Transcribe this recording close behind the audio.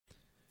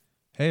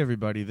Hey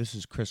everybody, this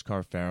is Chris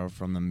Carfaro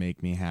from the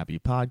Make Me Happy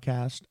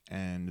podcast,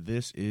 and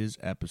this is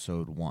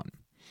episode 1.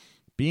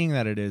 Being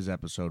that it is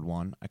episode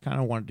 1, I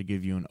kind of wanted to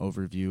give you an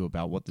overview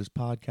about what this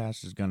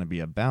podcast is going to be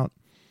about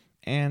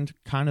and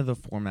kind of the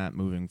format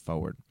moving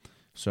forward.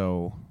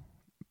 So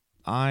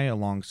I,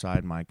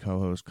 alongside my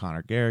co-host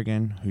Connor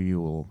Garrigan, who you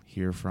will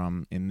hear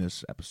from in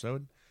this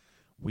episode,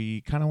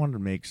 we kind of wanted to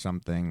make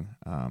something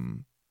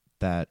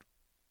that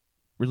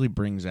really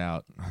brings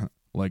out,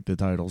 like the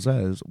title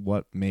says,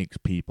 what makes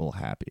people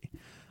happy.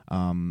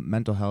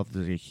 Mental health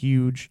is a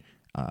huge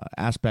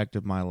aspect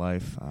of my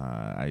life.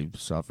 I've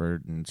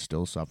suffered and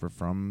still suffer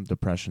from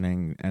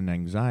depression and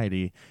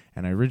anxiety,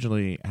 and I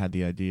originally had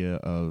the idea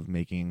of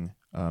making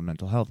a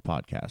mental health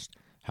podcast.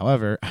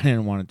 However, I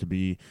didn't want it to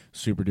be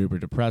super duper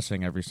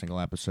depressing every single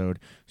episode,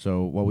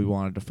 so what we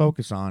wanted to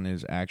focus on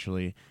is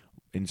actually,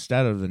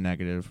 instead of the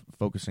negative,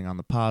 focusing on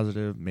the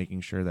positive,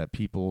 making sure that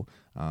people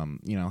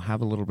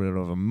have a little bit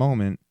of a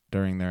moment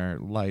during their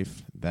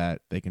life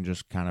that they can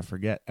just kind of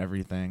forget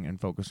everything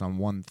and focus on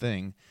one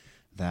thing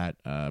that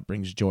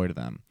brings joy to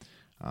them.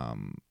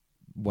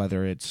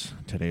 Whether it's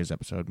today's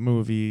episode,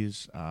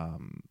 movies,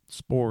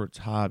 sports,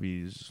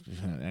 hobbies,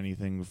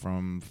 anything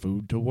from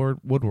food to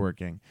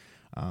woodworking,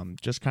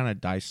 just kind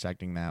of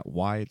dissecting that,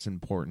 why it's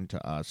important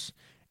to us,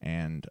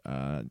 and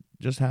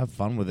just have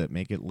fun with it,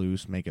 make it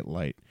loose, make it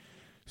light.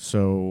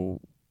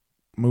 So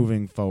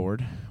moving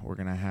forward, we're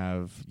going to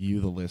have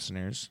you, the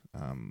listeners,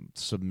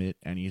 submit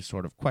any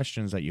sort of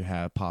questions that you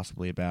have,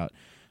 possibly about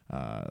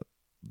the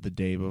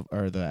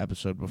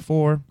episode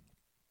before,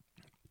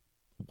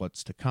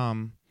 what's to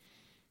come,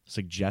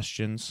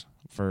 suggestions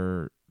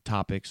for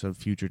topics of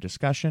future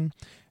discussion,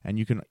 and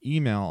you can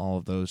email all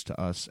of those to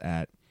us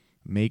at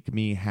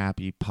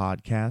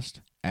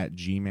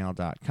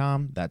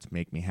makemehappypodcast@gmail.com. That's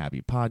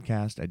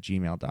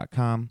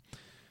makemehappypodcast@gmail.com.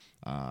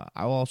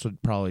 I'll also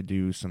probably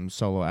do some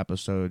solo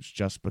episodes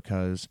just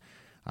because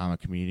I'm a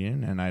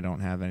comedian and I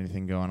don't have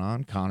anything going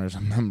on. Connor's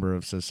a member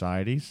of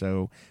society,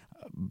 so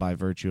by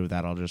virtue of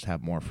that, I'll just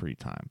have more free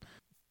time.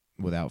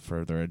 Without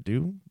further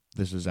ado,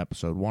 this is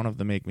episode 1 of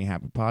the Make Me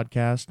Happy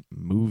podcast,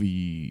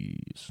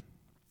 movies.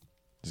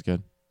 It's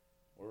good.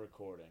 We're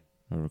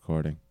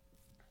recording.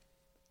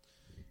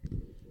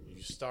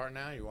 You start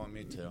now? You want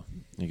me to?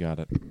 You got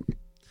it.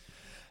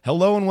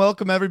 Hello and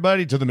welcome,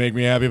 everybody, to the Make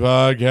Me Happy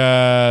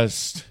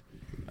podcast.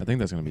 I think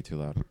that's going to be too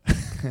loud.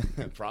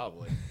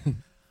 Probably.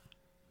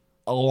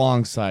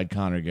 Alongside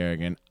Connor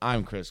Garrigan,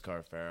 I'm Chris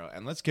Carfaro,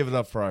 and let's give it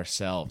up for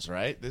ourselves,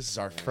 right? This is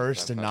our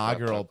first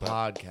inaugural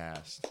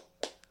podcast.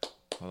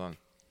 Hold on.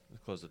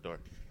 Let's close the door.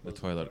 The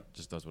toilet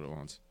just does what it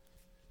wants.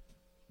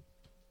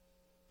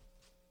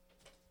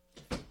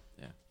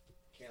 Yeah.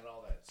 Can't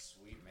all that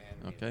sweet man.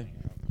 Okay.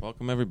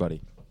 Welcome,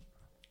 everybody.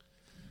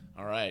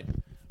 All right.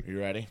 Are you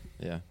ready?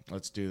 Yeah.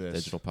 Let's do this.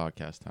 Digital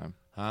podcast time.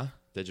 Huh?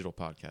 Digital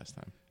podcast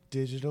time.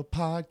 Digital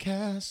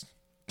podcast.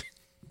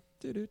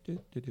 All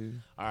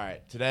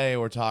right. Today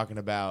we're talking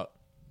about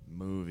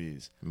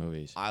movies.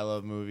 Movies. I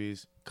love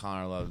movies.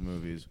 Connor loves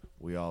movies.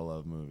 We all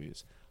love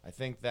movies. I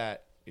think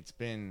that it's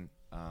been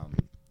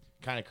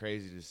kind of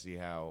crazy to see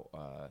how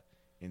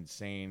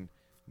insane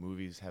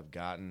movies have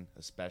gotten,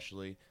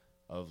 especially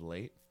of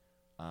late.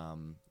 I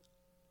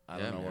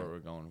don't know where we're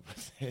going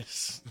with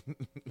this.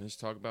 Let's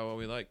talk about what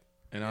we like.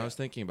 And I was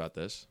thinking about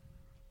this.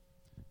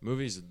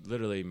 Movies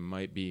literally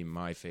might be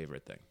my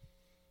favorite thing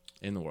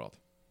in the world.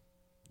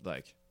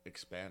 Like,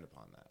 expand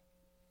upon that.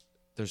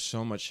 there's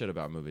so much shit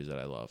about movies that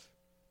I love.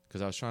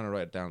 Because I was trying to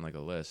write down like a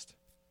list.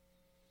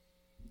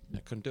 I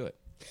couldn't do it.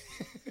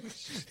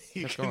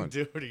 You Kept couldn't going.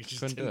 do it. You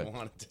just Couldn't do didn't it.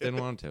 want to. Didn't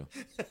want to.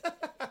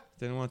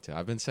 Didn't want to.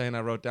 I've been saying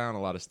I wrote down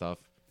a lot of stuff.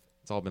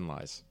 It's all been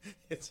lies.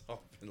 It's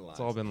all been lies. It's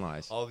all been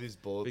lies. All these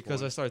bullet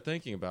Because I points. started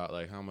thinking about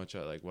like how much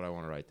what I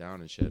want to write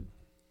down and shit.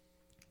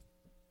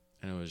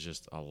 And it was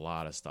just a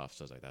lot of stuff.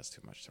 So I was like, that's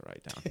too much to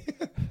write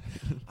down.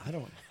 I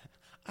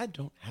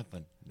don't have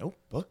a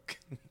notebook.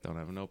 Don't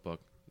have a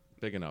notebook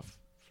big enough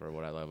for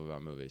what I love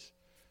about movies.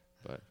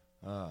 But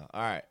All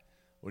right.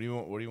 What do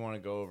you want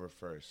to go over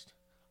first?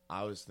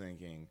 I was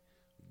thinking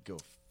go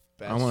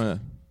best. I want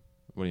to.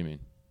 What do you mean?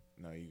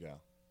 No, you go.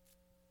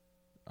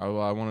 I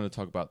wanted to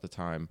talk about the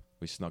time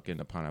we snuck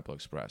into Pineapple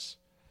Express.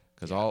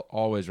 Because I'll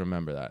always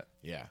remember that.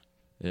 Yeah.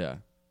 Yeah.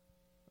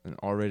 An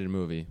R-rated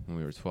movie when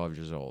we were 12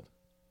 years old.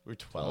 We're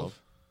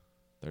 12.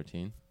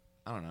 13?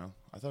 I don't know.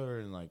 I thought we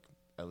were in like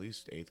at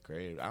least 8th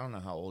grade. I don't know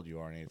how old you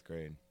are in 8th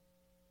grade.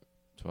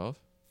 12?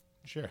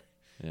 Sure.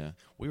 Yeah.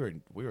 We were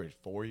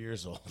 4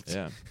 years old.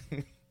 Yeah.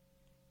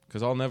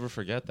 Because I'll never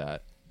forget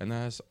that. And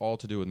that has all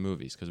to do with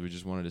movies because we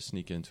just wanted to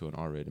sneak into an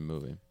R-rated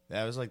movie.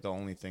 That was like the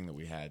only thing that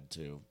we had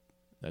to.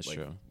 That's like,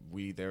 true.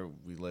 We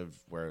lived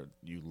where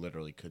you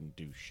literally couldn't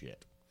do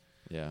shit.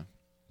 Yeah.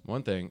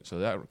 One thing, so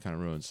that kind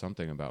of ruins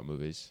something about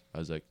movies.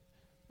 I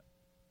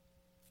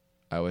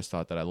always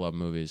thought that I loved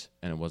movies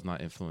and it was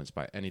not influenced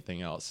by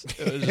anything else.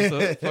 It was just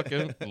a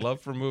fucking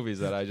love for movies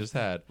that I just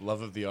had.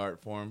 Love of the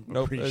art form.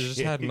 Nope, I just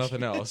had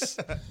nothing else.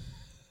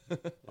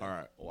 All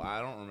right. Well,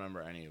 I don't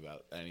remember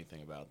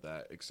anything about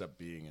that except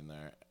being in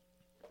there.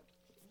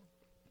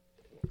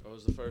 Oh, What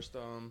was the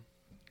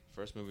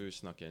first movie we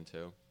snuck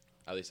into?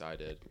 At least I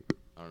did.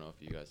 I don't know if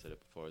you guys did it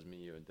before. It was me,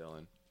 you, and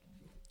Dylan.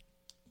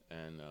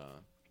 And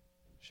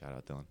shout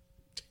out Dylan.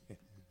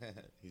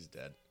 He's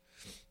dead.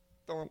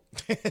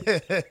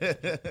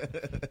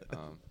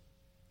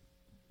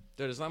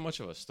 Dude, it's not much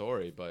of a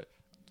story, but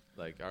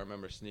like I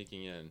remember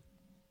sneaking in.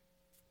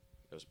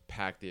 It was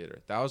packed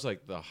theater. That was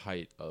like the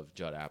height of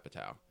Judd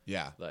Apatow.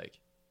 Yeah. Like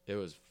it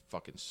was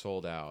fucking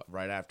sold out.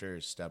 Right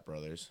after Step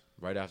Brothers.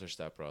 Right after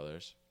Step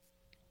Brothers.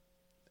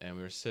 And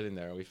we were sitting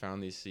there. We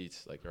found these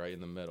seats like right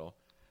in the middle,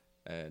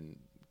 and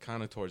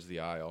kind of towards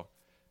the aisle.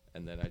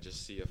 And then I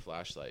just see a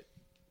flashlight,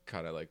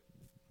 kind of like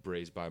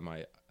braised by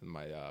my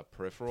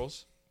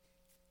peripherals.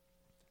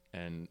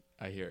 And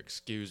I hear,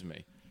 "Excuse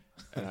me,"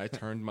 and I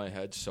turned my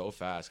head so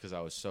fast because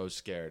I was so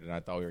scared, and I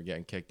thought we were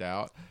getting kicked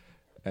out.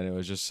 And it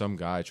was just some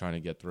guy trying to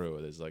get through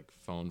with his like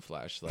phone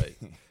flashlight.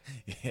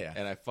 Yeah.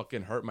 And I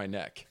fucking hurt my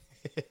neck.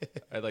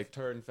 I like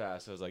turned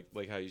fast. I was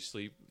like how you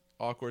sleep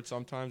awkward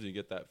sometimes, and you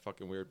get that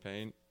fucking weird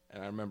pain.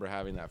 And I remember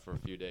having that for a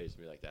few days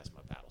and be like, that's my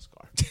battle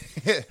scar.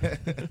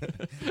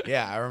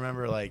 Yeah, I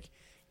remember like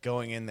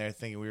going in there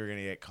thinking we were going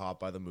to get caught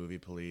by the movie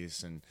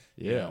police, and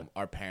you know,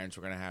 our parents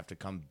were going to have to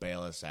come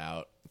bail us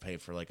out, pay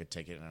for like a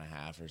ticket and a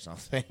half or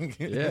something.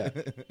 Yeah.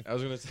 I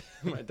was going to say,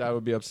 my dad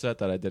would be upset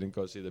that I didn't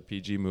go see the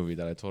PG movie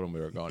that I told him we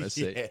were going to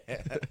see. Yeah.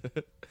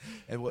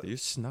 And You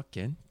snuck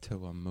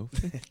into a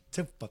movie?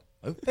 To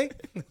a movie?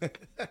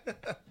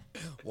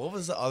 What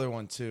was the other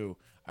one too?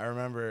 I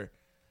remember,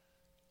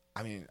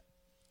 I mean,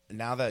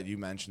 now that you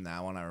mentioned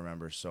that one, I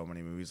remember so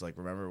many movies. Like,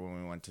 remember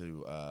when we went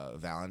to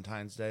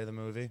Valentine's Day, the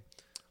movie?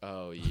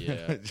 Oh,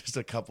 yeah. Just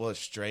a couple of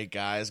straight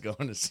guys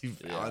going to see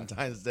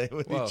Valentine's Day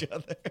with each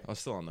other. I was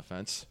still on the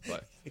fence,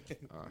 but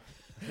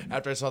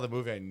after I saw the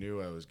movie, I knew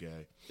I was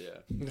gay. Yeah.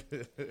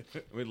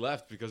 We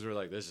left because we were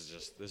like, this is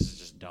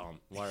just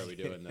dumb. Why are we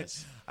doing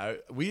this?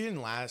 We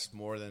didn't last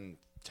more than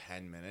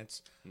 10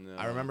 minutes. No.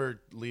 I remember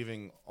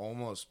leaving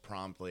almost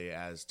promptly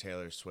as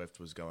Taylor Swift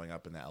was going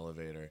up in the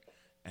elevator.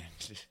 And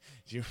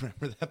do you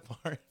remember that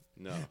part?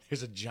 No.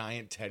 There's a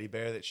giant teddy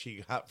bear that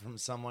she got from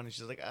someone, and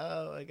she's like,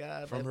 "Oh my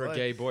god!" From her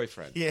gay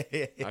boyfriend. Yeah.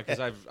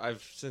 Because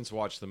I've since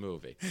watched the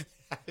movie.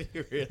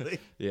 Really?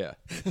 Yeah.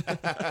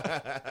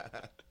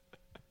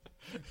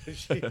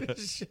 She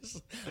was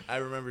just, I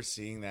remember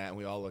seeing that, and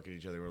we all look at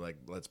each other. We're like,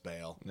 "Let's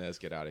bail." Yeah, let's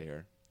get out of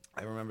here.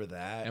 I remember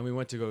that. And we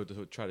went to go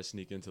to try to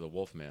sneak into the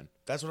Wolfman.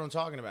 That's what I'm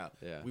talking about.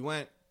 Yeah. We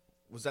went.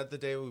 Was that the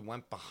day we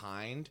went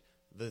behind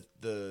the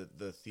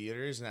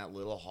theaters in that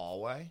little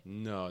hallway?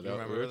 No, you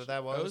remember what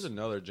that was? That was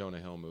another Jonah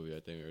Hill movie. I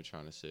think we were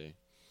trying to see.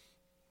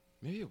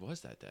 Maybe it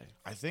was that day.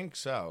 I think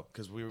so,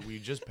 because we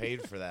just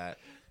paid for that,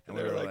 and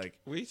we They were were like,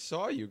 we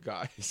saw you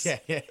guys.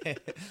 yeah.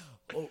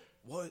 Oh,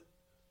 what?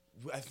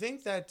 I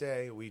think that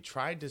day we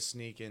tried to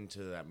sneak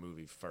into that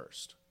movie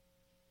first.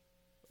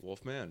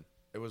 Wolfman.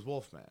 It was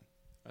Wolfman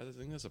I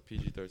think that's a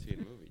PG-13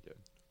 movie, dude.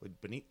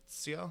 with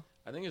Benicio.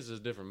 I think it's a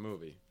different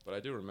movie, but I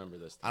do remember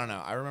this. I don't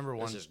know. I remember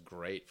one. This is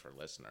great for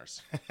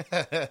listeners.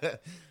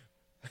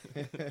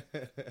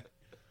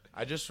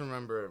 I just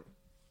remember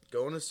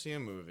going to see a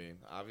movie.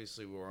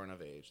 Obviously, we weren't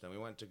of age. Then we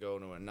went to go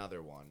to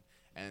another one,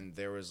 and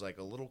there was like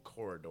a little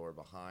corridor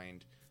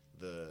behind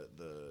the.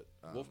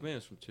 Wolfman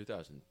is from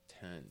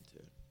 2010,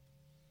 dude.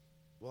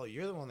 Well,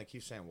 you're the one that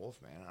keeps saying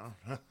Wolfman.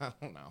 I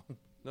don't know.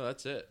 No,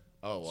 that's it.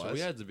 Oh, it was? So we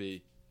had to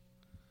be.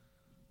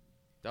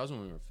 That was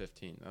when we were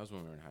 15. That was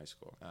when we were in high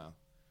school. Oh.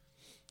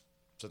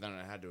 So then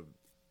it had to.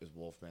 Is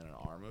Wolfman an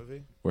R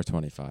movie? We're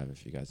 25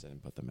 if you guys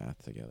didn't put the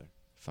math together.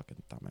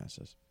 Fucking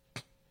dumbasses.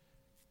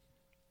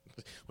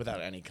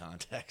 Without any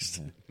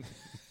context.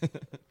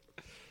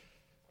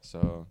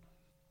 So,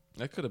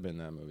 that could have been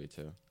that movie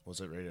too. Was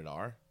it rated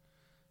R?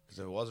 Because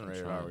if it wasn't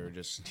rated R, we were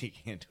just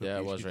sneaking into it. Yeah,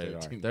 it was rated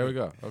R. There we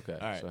go. Okay. All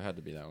right. So it had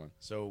to be that one.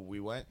 So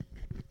we went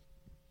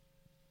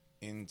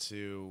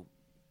into.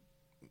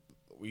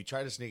 We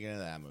tried to sneak into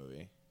that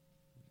movie.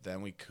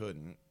 Then we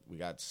couldn't. We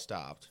got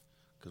stopped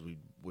because we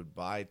would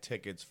buy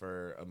tickets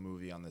for a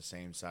movie on the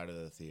same side of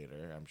the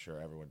theater. I'm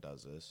sure everyone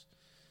does this.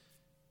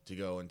 To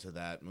go into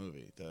that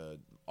movie, the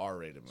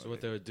R-rated movie. So what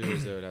they would do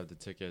is they would have the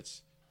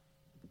tickets.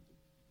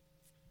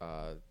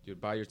 You'd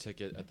buy your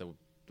ticket at the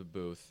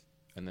booth,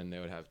 and then they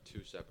would have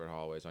two separate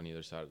hallways on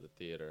either side of the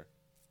theater,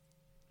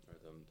 or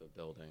the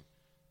building.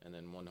 And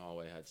then one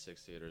hallway had 6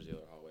 theaters, the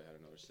other hallway had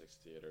another 6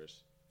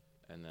 theaters,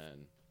 and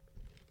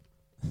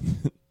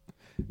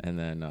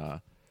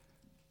then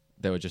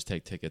they would just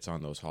take tickets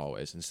on those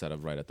hallways instead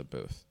of right at the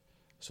booth.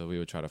 So we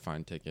would try to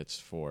find tickets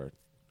for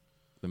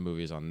the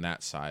movies on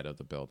that side of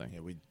the building.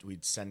 Yeah,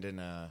 we'd send in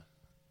a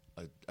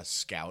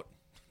scout.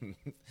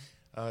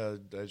 I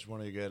just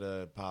want to get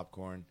a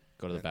popcorn.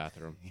 Go to the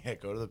bathroom. Yeah,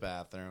 go to the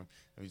bathroom.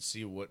 And we'd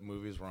see what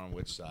movies were on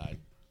which side.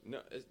 No,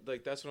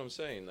 like that's what I'm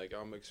saying. Like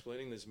I'm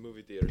explaining this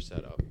movie theater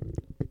setup,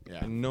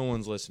 Yeah. and no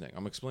one's listening.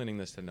 I'm explaining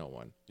this to no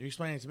one. You're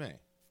explaining it to me.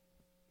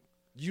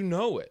 You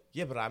know it.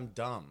 Yeah, but I'm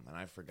dumb and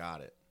I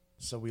forgot it.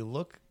 So we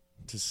look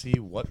to see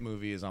what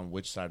movie is on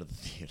which side of the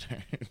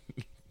theater.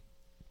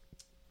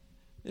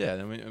 Yeah,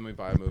 then we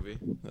buy a movie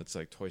that's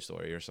like Toy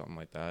Story or something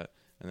like that,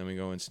 and then we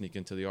go and sneak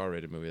into the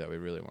R-rated movie that we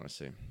really want to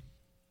see.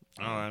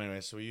 Oh,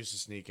 anyway, so we used to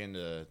sneak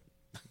into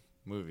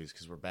movies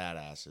because we're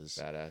badasses.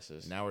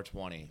 Badasses. Now we're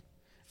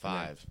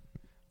 25.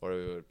 Or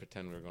we would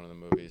pretend we were going to the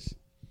movies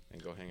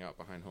and go hang out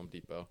behind Home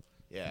Depot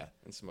Yeah.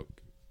 and smoke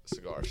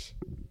cigars.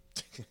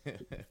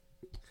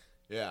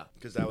 Yeah,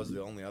 because that was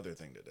the only other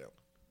thing to do.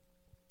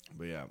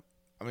 But yeah,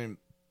 I mean,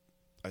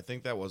 I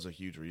think that was a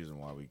huge reason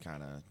why we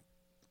kind of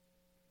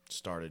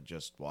started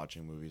just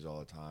watching movies all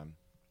the time.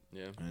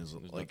 Yeah, There's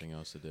nothing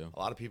else to do. A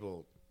lot of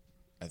people,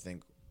 I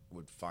think,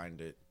 would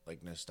find it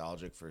like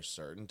nostalgic for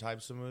certain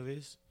types of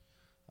movies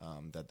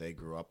that they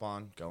grew up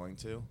on going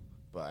to.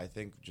 But I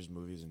think just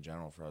movies in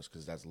general for us,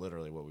 because that's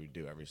literally what we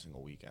do every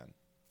single weekend.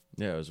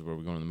 Yeah, were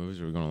we going to the movies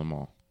or were we going to the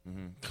mall?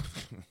 Mm-hmm.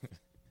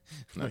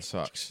 That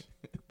sucks.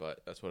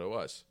 But that's what it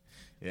was.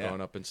 Yeah.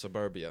 Growing up in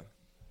suburbia.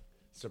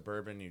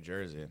 Suburban New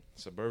Jersey.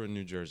 Suburban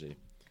New Jersey.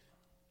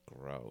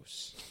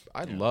 Gross.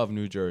 I love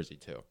New Jersey,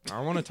 too.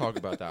 I want to talk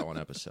about that one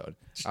episode.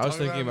 I was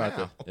thinking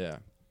about yeah.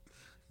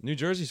 New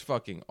Jersey's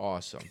fucking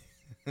awesome.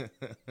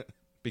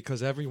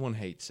 Because everyone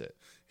hates it.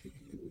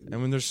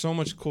 And when there's so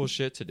much cool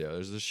shit to do.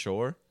 There's the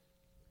shore.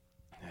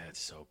 Yeah,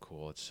 it's so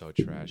cool. It's so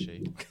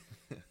trashy.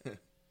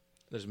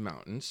 There's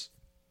mountains.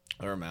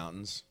 There are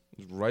mountains.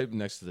 It's right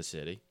next to the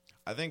city.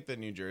 I think that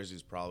New Jersey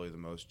is probably the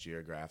most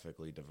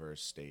geographically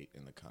diverse state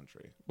in the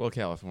country. Well,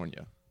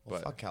 California. Well,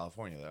 but fuck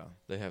California, though.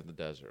 they have the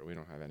desert. We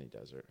don't have any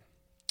desert.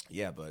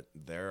 Yeah, but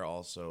they're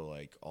also,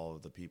 like, all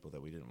of the people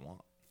that we didn't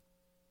want.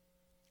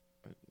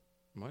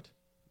 What?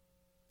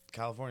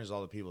 California's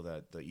all the people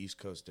that the East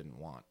Coast didn't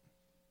want.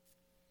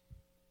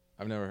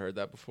 I've never heard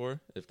that before.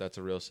 If that's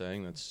a real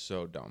saying, that's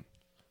so dumb.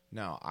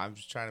 No, I'm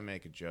just trying to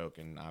make a joke,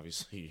 and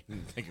obviously you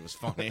didn't think it was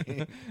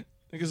funny.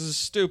 Because it's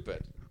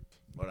stupid.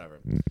 Whatever.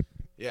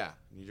 Yeah,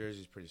 New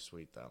Jersey's pretty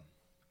sweet, though.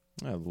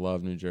 I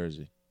love New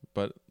Jersey.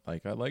 But,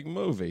 like, I like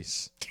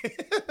movies.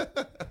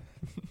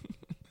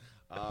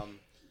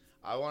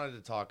 I wanted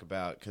to talk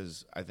about,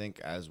 because I think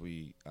as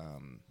we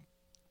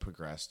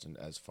progressed and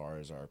as far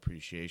as our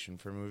appreciation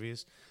for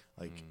movies,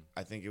 like,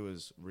 I think it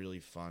was really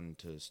fun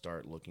to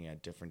start looking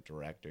at different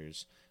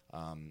directors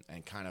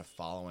and kind of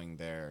following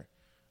their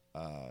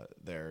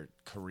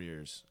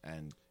careers.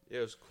 And Yeah,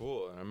 it was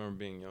cool. And I remember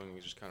being young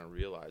and just kind of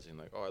realizing,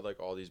 like, oh, I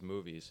like all these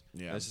movies.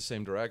 Yeah. And it's the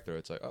same director.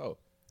 It's like, oh,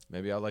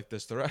 maybe I like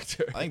this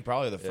director. I think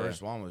probably the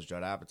first one was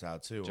Judd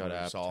Apatow, too. Judd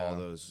when we saw all Apatow.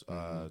 those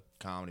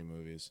comedy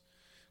movies.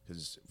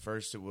 Because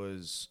first it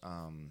was...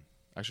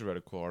 I actually read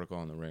a cool article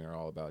on The Ringer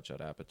all about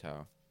Judd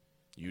Apatow.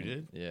 You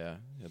did? Yeah.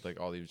 He had, like,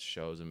 all these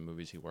shows and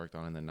movies he worked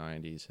on in the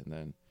 90s. And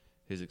then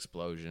his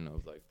explosion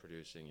of, like,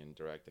 producing and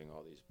directing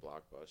all these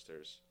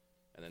blockbusters.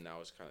 And then now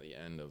it's kind of the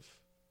end of,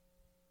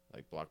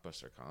 like,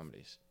 blockbuster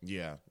comedies.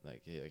 Yeah.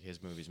 Like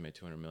his movies made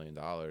 $200 million.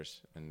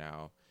 And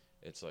now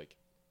it's, like,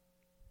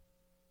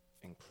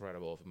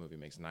 incredible if a movie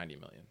makes $90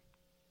 million.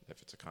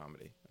 If it's a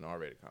comedy, an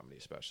R-rated comedy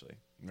especially.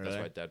 Really?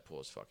 That's why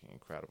Deadpool is fucking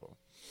incredible.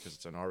 Because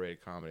it's an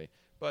R-rated comedy.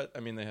 But, I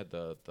mean, they had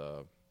the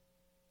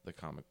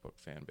comic book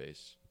fan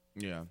base.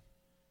 Yeah.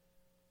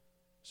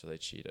 So they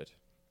cheated.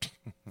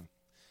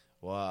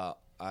 Well,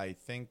 I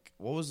think...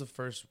 What was the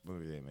first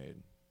movie they made?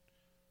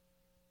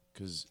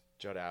 Because...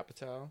 Judd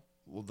Apatow?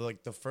 Well,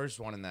 like, the first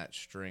one in that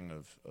string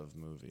of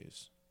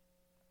movies.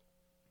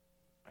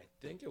 I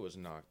think it was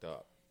Knocked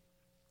Up.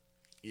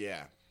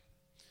 Yeah.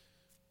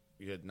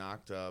 You had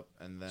Knocked Up,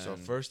 and then... So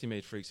first he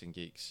made Freaks and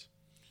Geeks.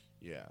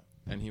 Yeah.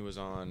 And he was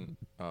on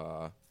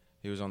the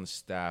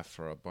staff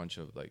for a bunch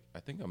of, like, I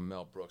think a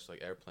Mel Brooks,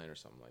 like, Airplane or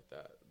something like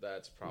that.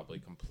 That's probably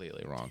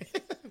completely wrong.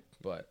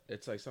 But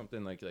it's like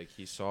something like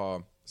he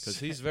saw, because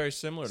he's very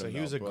similar to So he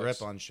Mel was a Brooks.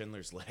 grip on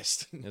Schindler's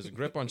List. He was a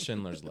grip on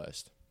Schindler's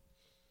List.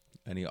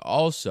 And he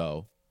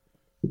also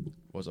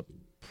was a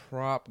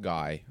prop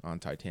guy on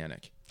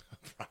Titanic.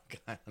 Prop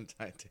guy on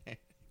Titanic.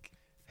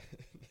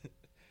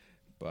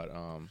 But,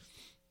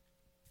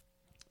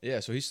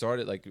 yeah, so he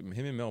started, like,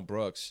 him and Mel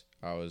Brooks,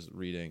 I was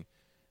reading,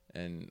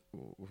 and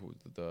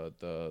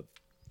the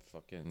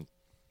fucking...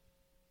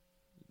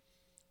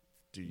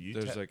 Dude, you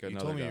There's, like, you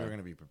another told me guy. you were going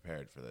to be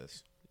prepared for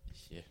this.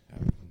 Yeah, I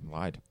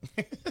lied.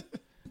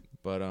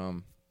 But,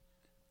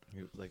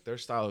 like, their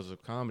styles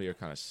of comedy are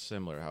kind of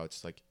similar, how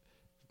it's, like,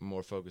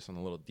 more focused on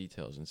the little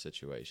details and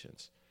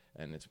situations,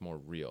 and it's more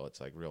real.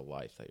 It's, like, real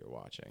life that you're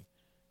watching,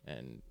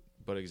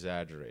 but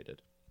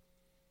exaggerated.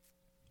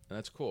 And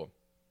that's cool.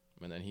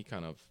 And then he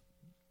kind of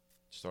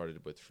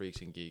started with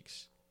Freaks and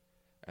Geeks,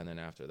 and then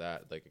after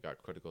that, like, it got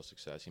critical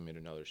success. He made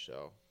another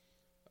show,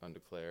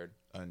 Undeclared.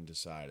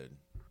 Undeclared.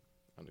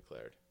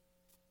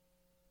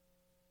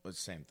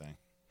 It's the same thing.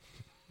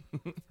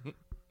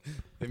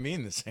 They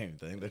mean the same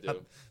thing.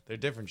 They're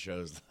different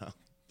shows, though.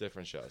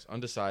 Different shows.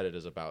 Undecided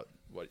is about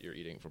what you're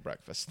eating for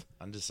breakfast.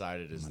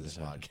 Undecided is this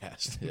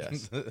podcast.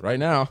 Yes. Right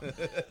now.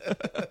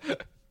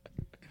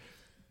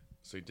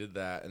 So he did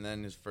that, and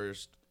then his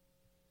first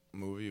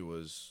movie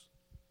was...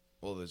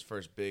 Well, his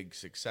first big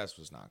success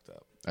was Knocked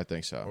Up. I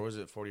think so. Or was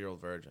it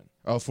 40-Year-Old Virgin?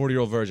 Oh,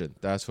 40-Year-Old Virgin.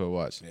 That's what it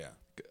was.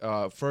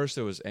 Yeah. First,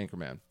 it was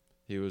Anchorman.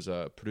 He was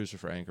a producer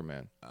for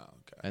Anchorman. Oh,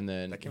 okay. And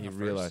then That came he out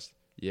realized, first?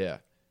 yeah.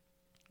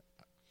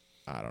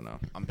 I don't know.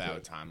 I'm bad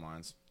with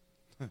timelines.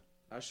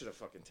 I should have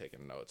fucking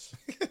taken notes.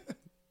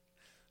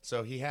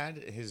 So he had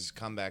his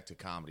comeback to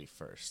comedy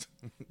first.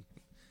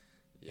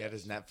 He had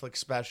his Netflix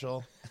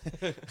special.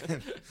 He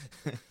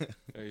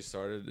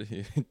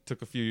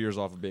took a few years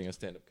off of being a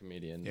stand-up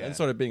comedian. Yeah. And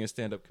started being a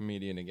stand-up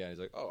comedian again. He's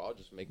like, oh, I'll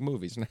just make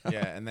movies now.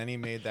 Yeah, and then he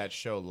made that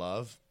show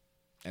Love,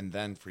 and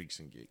then Freaks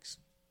and Geeks.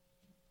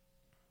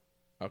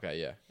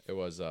 Okay, yeah. It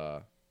was,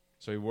 so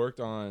he worked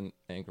on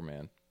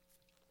Anchorman.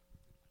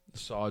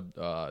 Saw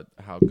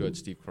how good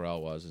Steve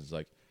Carell was. And it's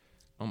like,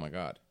 oh my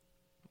God.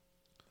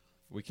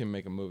 We can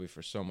make a movie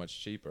for so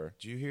much cheaper.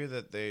 Do you hear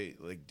that they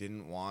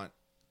didn't want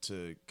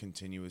to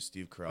continue with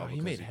Steve Carell? Oh, he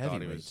because made thought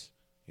Heavyweights.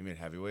 He made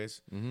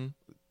Heavyweights? Mm-hmm.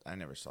 I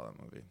never saw that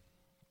movie.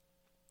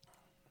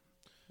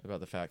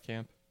 About the fat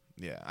camp?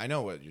 Yeah, I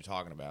know what you're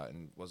talking about.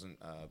 And wasn't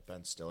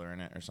Ben Stiller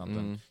in it or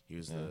something? Mhm. He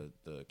was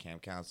the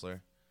camp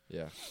counselor.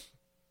 Yeah.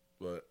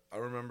 But I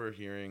remember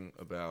hearing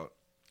about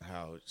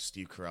how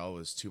Steve Carell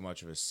was too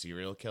much of a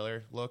serial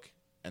killer look,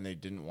 and they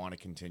didn't want to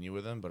continue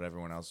with him, but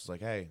everyone else was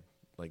like, hey,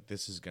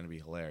 this is going to be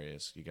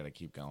hilarious. You got to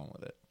keep going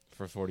with it.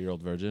 For a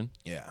 40-year-old virgin?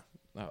 Yeah.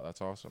 Oh,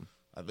 that's awesome.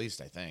 At least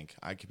I think.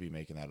 I could be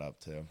making that up,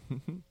 too.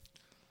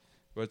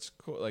 But it's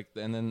cool.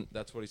 And then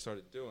that's what he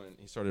started doing.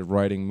 He started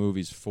writing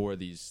movies for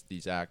these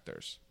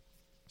actors.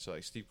 So,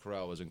 Steve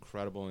Carell was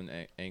incredible in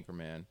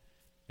Anchorman. And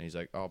he's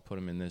like, I'll put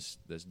him in this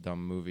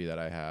dumb movie that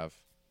I have.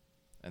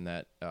 And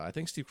that, I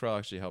think Steve Carell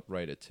actually helped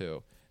write it,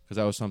 too. Because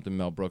that was something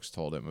Mel Brooks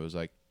told him. It was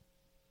like,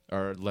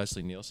 or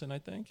Leslie Nielsen, I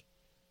think.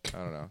 I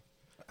don't know.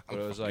 But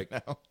it was like,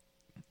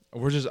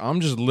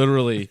 I'm just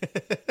literally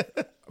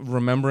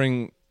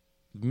misremembering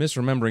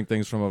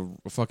things from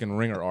a fucking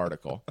Ringer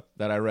article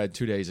that I read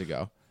 2 days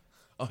ago.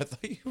 Oh, I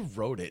thought you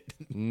wrote it.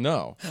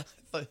 No. I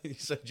thought you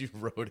said you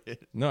wrote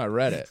it. No, I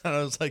read it. And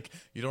I was like,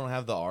 you don't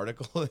have the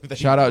article? that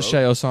Shout you out wrote?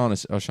 Shay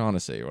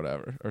O'Shaughnessy or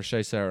whatever. Or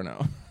Shay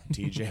Serrano.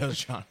 TJ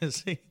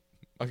O'Shaughnessy.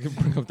 I can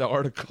bring up the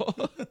article.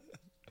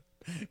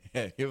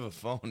 Yeah, you have a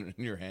phone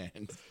in your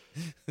hand.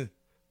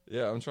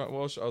 Yeah, I'm trying.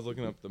 Well, I was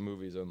looking up the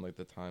movies on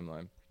the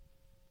timeline.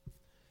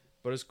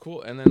 But it's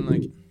cool. And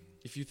then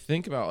if you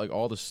think about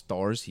all the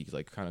stars he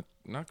kind of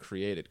not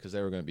created because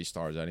they were going to be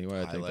stars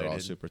anyway. I think they're all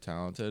Highlighted. super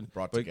talented.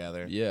 Brought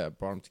together. Yeah,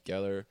 brought them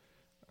together.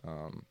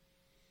 An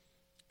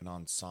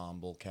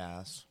ensemble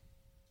cast.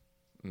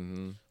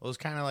 Mm-hmm. Well, it was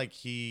kind of like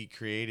he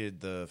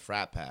created the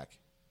frat pack.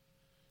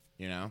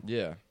 You know?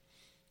 Yeah.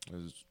 It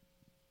was,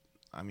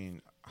 I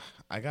mean,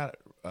 I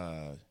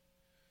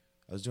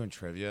was doing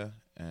trivia,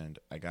 and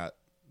I got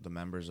the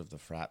members of the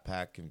frat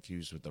pack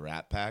confused with the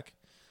rat pack.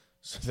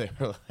 So they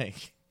were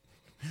like,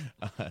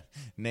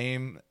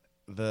 name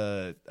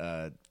the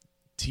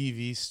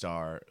TV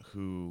star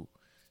who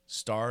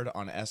starred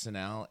on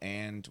SNL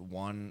and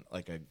won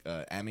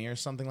a Emmy or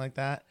something like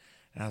that.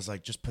 And I was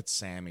like, just put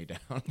Sammy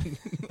down.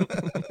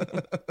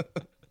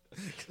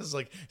 Because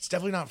it's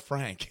definitely not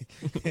Frank.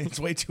 It's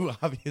way too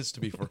obvious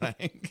to be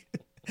Frank.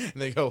 And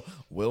they go,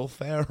 Will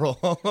Ferrell.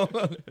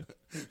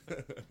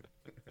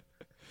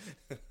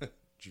 Did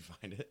you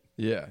find it?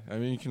 Yeah. I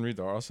mean, you can read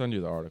I'll send you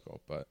the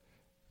article, but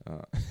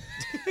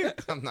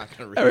I'm not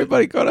gonna read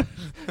everybody go to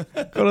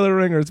the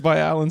Ringer. It's by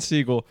Alan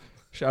Siegel.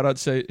 Shout out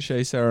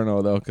Shay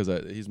Serrano though, because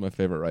he's my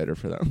favorite writer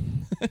for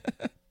them.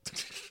 it.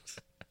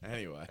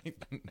 Anyway.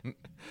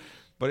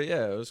 But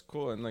yeah, it was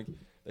cool, and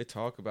they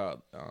talk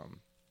about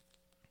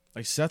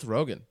Seth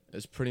Rogen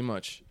is pretty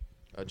much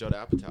a Judd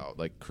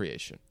Apatow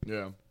creation.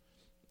 Yeah.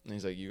 And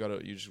he's like, you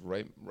just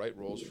write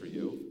roles for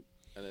you,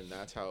 and then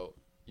that's how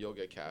you'll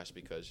get cast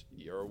because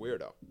you're a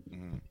weirdo.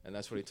 Mm-hmm. And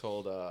that's what he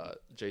told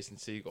Jason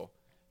Segel.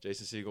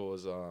 Jason Segel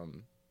was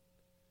on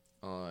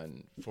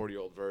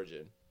 40-Year-Old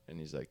Virgin, and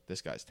he's like,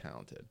 this guy's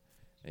talented.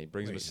 And he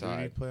brings him Who did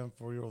aside. he play on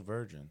 4-Year-Old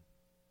Virgin?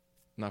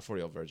 Not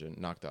 40-Year-Old Virgin,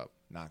 Knocked Up.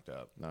 Knocked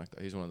Up.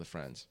 He's one of the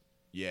friends.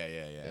 Yeah.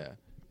 Yeah.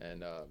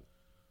 And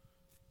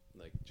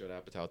Judd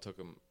Apatow took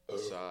him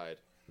aside.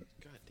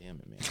 God damn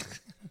it, man.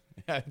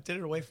 I did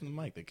it away from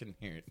the mic. They couldn't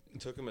hear it.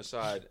 Took him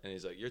aside, and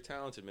he's like, you're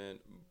talented, man,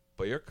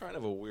 but you're kind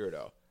of a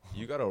weirdo.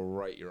 You got to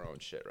write your own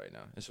shit right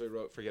now. And so he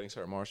wrote Forgetting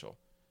Sarah Marshall.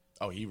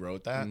 Oh, he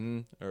wrote that?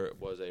 Mm-hmm. Or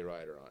was a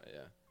writer on it,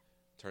 yeah.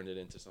 Turned it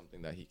into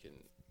something that he can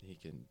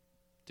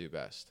do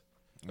best.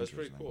 That's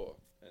pretty cool.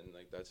 And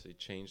he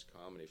changed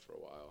comedy for a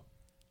while.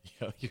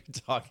 Yo, you're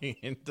talking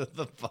into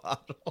the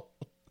bottle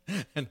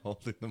and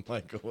holding the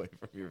mic away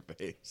from your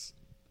face.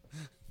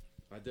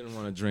 I didn't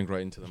want to drink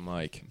right into the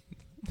mic.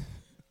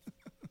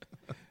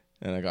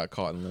 And I got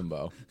caught in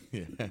limbo.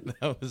 Yeah,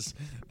 that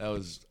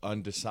was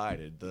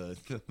undecided. The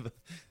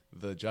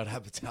Judd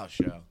Apatow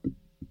show.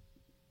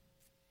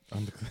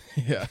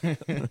 Yeah.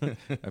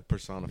 I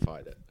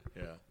personified it.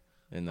 Yeah.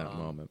 In that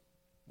moment.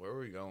 Where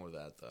were we going with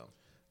that, though?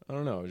 I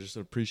don't know. Just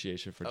an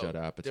appreciation for Judd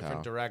Apatow.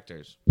 Different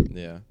directors.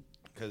 Yeah.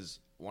 Because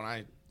when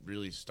I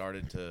really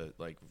started to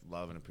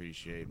love and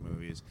appreciate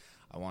movies,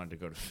 I wanted to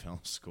go to film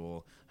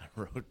school. I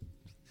wrote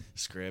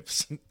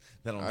scripts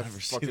that I'll I have never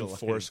see the fucking light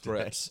 4 of day.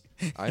 scripts.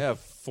 I have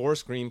 4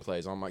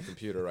 screenplays on my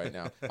computer right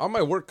now. On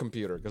my work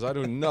computer, because I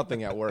do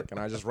nothing at work, and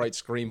I just write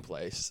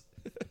screenplays.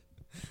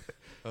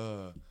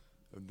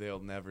 They'll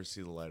never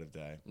see the light of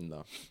day.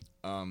 No.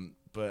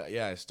 But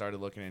yeah, I started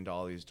looking into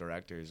all these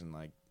directors and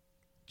like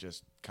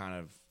just kind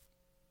of,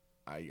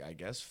 I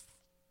guess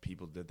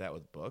people did that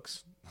with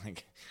books.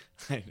 Like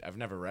I've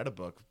never read a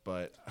book,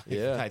 but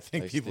Yeah, I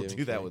think like people Stephen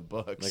do that King. with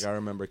books. Like, I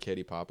remember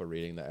Katie Papa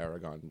reading the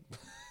Aragon.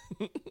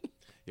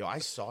 Yo, I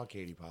saw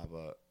Katie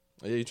Papa.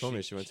 Yeah, you told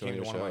me she went to came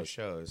one of one of your my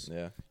shows. shows.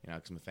 Yeah. You know,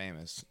 because I'm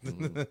famous.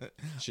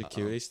 She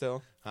cutie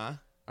still? Huh?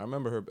 I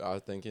remember her. I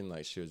was thinking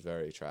like she was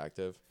very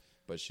attractive,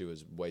 but she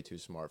was way too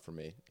smart for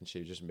me, and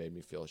she just made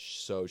me feel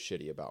so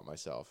shitty about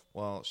myself.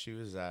 Well, she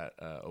was at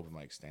open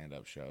mic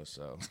stand-up show,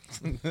 so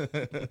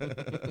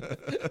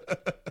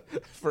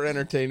For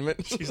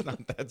entertainment, she's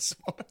not that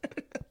smart.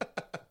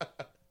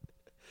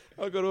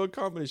 I'll go to a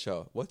comedy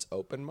show. What's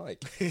open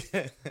mic?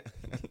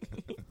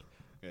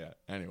 Yeah.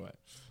 Anyway,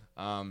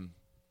 yeah,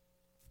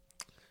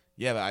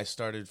 but I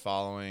started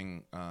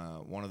following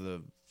one of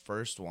the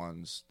first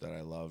ones that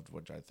I loved,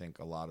 which I think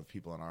a lot of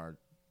people in our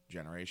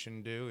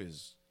generation do,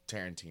 is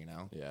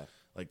Tarantino. Yeah.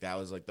 Like that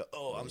was like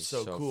I'm He's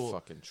so cool.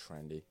 fucking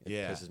trendy. It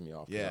Yeah. pisses me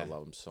off because Yeah. I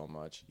love him so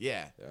much.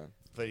 Yeah. Yeah.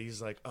 But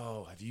he's like,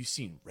 oh, have you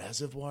seen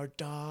Reservoir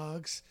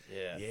Dogs?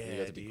 Yeah, You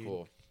got to be dude.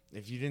 cool.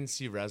 If you didn't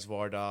see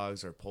Reservoir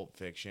Dogs or Pulp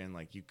Fiction,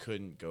 like you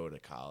couldn't go to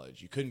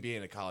college. You couldn't be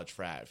in a college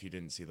frat if you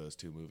didn't see those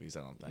 2 movies,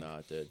 I don't think.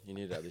 No, dude. You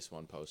need at least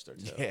one poster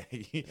too. Yeah,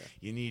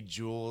 you need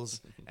Jules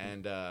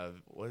and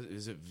what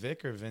is it,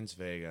 Vic or Vince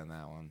Vega in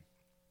that one?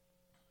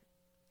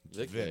 It's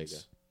Vic Vince.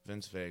 Vega.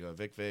 Vince Vega.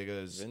 Vic Vega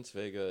is Vince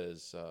Vega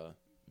is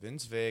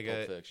Vince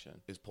Vega Pulp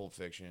Fiction. is Pulp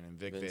Fiction, and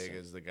Vic Vincent. Vega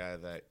is the guy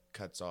that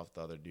cuts off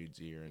the other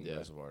dude's ear in Yeah.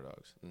 Reservoir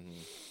Dogs. Hmm.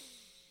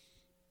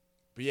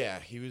 But yeah,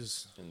 he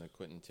was. In the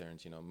Quentin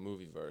Tarantino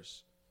movie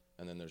verse,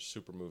 and then there's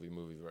super movie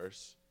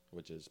verse,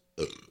 which is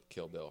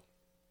Kill Bill.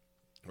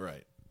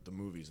 Right. The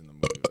movies in the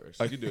movieverse.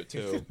 I could do it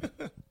too.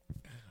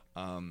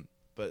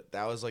 But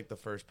that was like the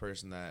first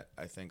person that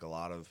I think a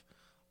lot of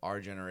our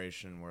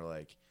generation were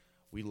like,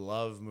 we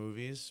love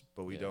movies,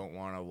 but we Yeah. don't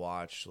want to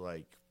watch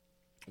like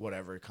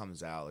whatever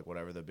comes out, like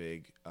whatever the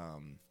big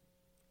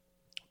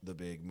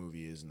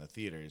movie is in the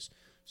theaters.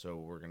 So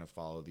we're gonna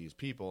follow these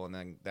people, and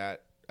then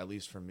that, at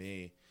least for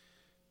me,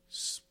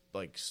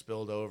 like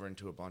spilled over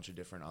into a bunch of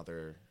different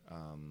other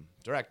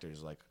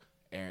directors, like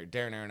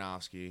Darren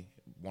Aronofsky,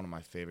 one of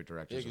my favorite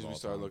directors. Yeah, because of we all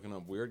started time. looking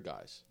up weird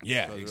guys.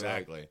 Yeah, So we're like,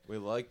 exactly. we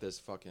like this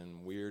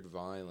fucking weird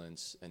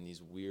violence and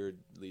these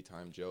weirdly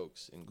timed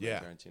jokes in Quentin Yeah.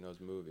 Tarantino's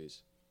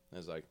movies. And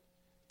it's like,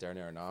 Darren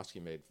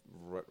Aronofsky made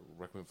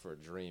Requiem for a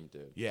Dream,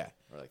 dude. Yeah.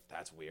 We're like,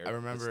 that's weird. I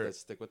remember- Let's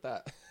stick with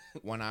that.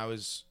 When I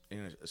was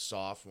in a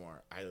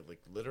sophomore, I like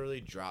literally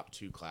dropped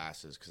 2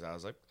 classes because I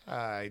was like,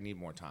 I need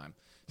more time.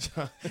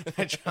 So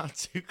I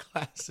dropped 2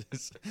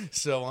 classes.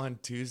 So on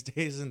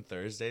Tuesdays and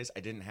Thursdays,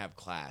 I didn't have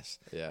class.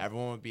 Yeah.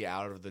 Everyone would be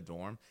out of the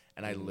dorm,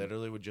 and I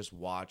literally would just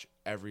watch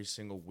every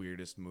single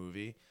weirdest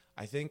movie.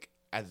 I think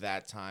at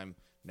that time,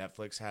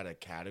 Netflix had a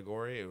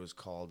category. It was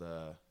called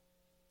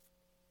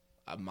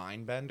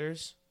Mind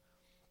Benders.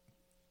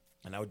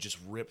 And I would just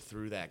rip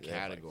through that Yeah,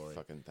 like category.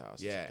 fucking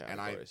thousands Yeah, of and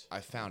categories.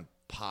 I found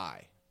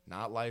Pi,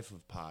 not Life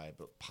of Pi,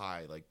 but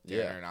Pi, like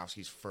Darren Yeah.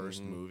 Aronofsky's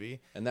 1st movie.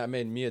 And that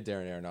made me a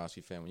Darren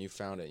Aronofsky fan when you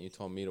found it and you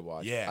told me to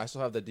watch. Yeah. I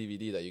still have the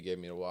DVD that you gave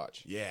me to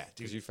watch. Yeah,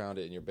 Because dude, you found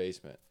it in your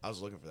basement. I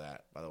was looking for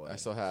that, by the way. I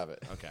still have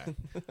it. Okay.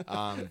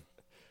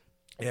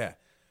 Yeah.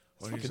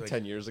 When he was Fucking like-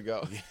 10 years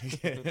ago.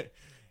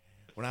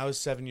 When I was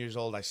 7 years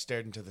old, I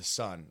stared into the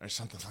sun or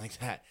something like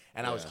that,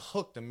 and I was Yeah.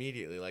 hooked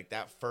immediately. Like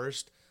that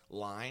first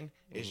line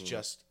is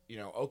just,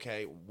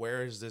 okay,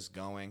 where is this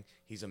going?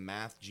 He's a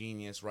math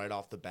genius right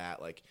off the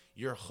bat. Like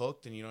you're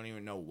hooked and you don't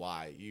even know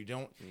why. You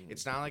don't.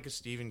 It's not like a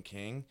Stephen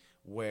King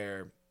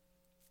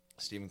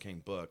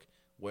book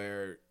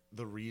where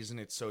the reason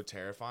it's so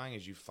terrifying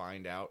is you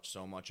find out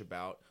so much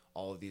about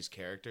all of these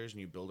characters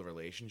and you build a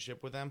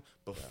relationship with them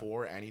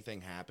before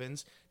anything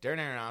happens. Darren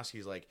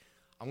Aronofsky's like,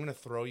 I'm going to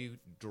throw you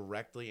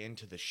directly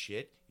into the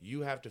shit.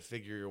 You have to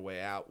figure your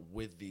way out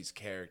with these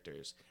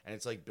characters. And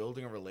it's like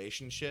building a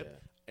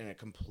relationship in a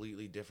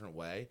completely different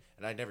way.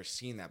 And I'd never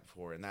seen that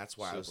before. And that's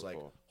why I was Super like,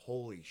 cool.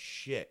 holy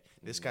shit,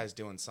 this guy's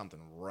doing something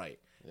right.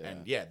 Yeah.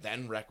 And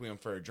then Requiem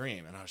for a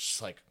Dream. And I was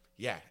just like,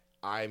 yeah,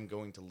 I'm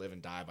going to live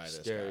and die by this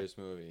guy. Scariest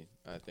movie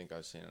I think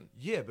I've seen.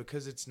 Yeah,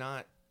 because it's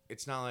not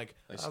like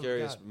oh,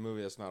 Scariest God.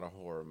 movie that's not a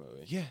horror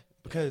movie. Yeah,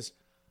 because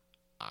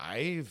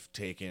I've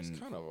taken It's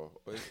kind of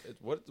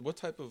what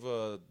type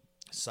of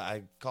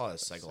I call it a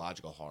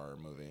psychological horror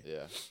movie.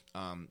 yeah.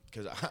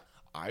 Because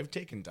I've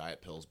taken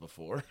diet pills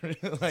before.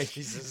 Like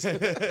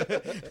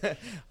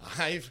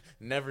I've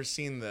never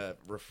seen the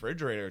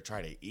refrigerator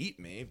try to eat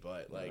me,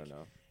 but like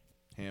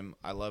him,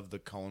 I love the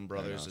Coen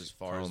brothers as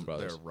far as Coen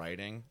brothers. their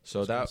writing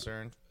So is that-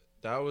 concerned.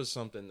 That was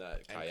something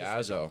that And Christopher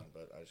Cayazzo Nolan,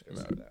 but I just gotta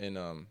say that.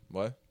 in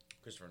what?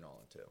 Christopher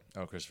Nolan too.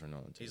 Oh, Christopher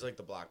Nolan too. He's like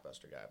the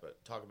blockbuster guy,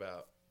 but talk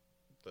about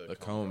The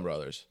Coen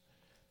brothers.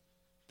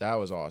 That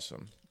was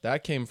awesome.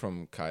 That came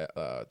from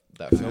that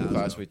film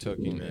class we took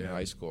in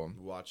high school.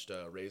 We watched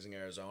Raising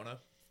Arizona.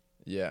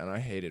 Yeah, and I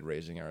hated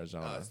Raising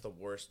Arizona. It's the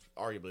worst,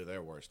 arguably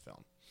their worst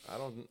film. I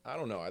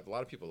don't know. A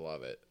lot of people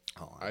love it.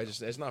 Oh,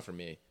 It's not for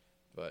me.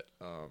 But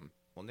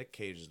well, Nick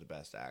Cage is the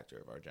best actor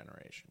of our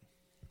generation.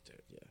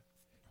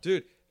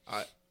 Dude,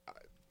 I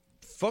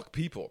fuck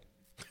people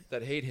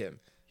that hate him.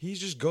 He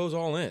just goes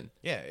all in.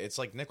 Yeah, it's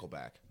like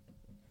Nickelback.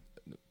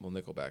 Well,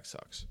 Nickelback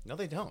sucks. No,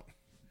 they don't.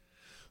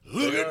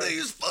 Look at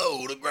these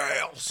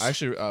photographs. I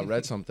actually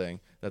read something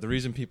that the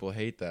reason people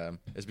hate them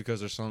is because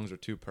their songs are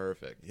too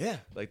perfect. Yeah.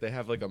 Like they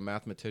have like a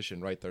mathematician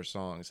write their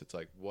songs. It's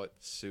like what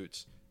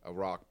suits a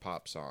rock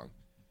pop song,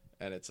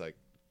 and it's like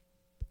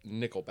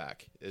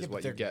Nickelback is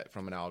what you get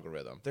from an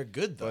algorithm. They're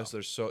good though.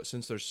 But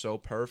since they're so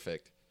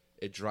perfect,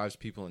 it drives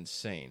people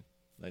insane.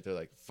 Like they're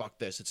like, "Fuck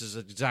this! It's just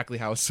exactly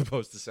how it's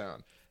supposed to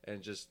sound,"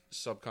 and just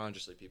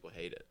subconsciously people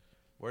hate it.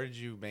 Where did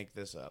you make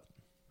this up?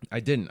 I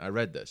didn't. I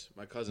read this.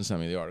 My cousin sent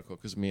me the article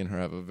because me and her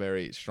have a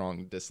very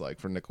strong dislike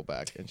for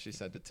Nickelback, and she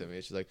sent it to me.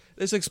 She's like,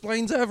 "This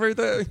explains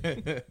everything."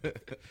 The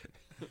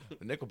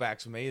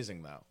Nickelback's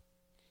amazing though.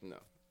 No,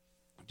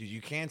 Dude, you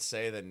can't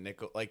say that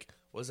what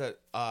was that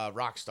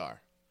Rockstar?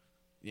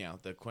 You know,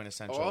 the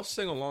quintessential. I'll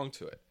sing along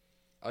to it.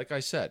 Like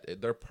I said,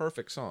 they're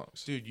perfect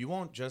songs. Dude, you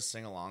won't just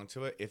sing along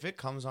to it. If it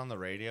comes on the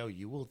radio,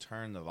 you will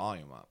turn the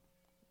volume up.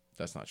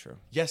 That's not true.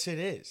 Yes, it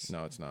is.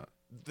 No, it's not.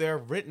 They're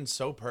written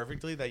so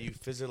perfectly that you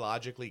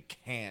physiologically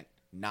can't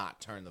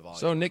not turn the volume.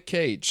 So Nick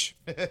Cage.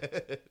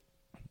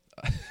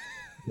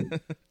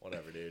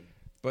 Whatever, dude.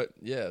 But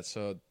yeah,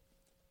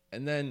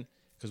 and then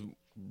because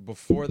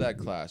before that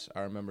class,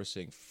 I remember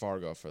seeing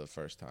Fargo for the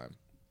first time,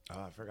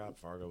 Oh, I forgot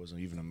Fargo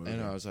wasn't even a movie.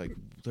 and I was like,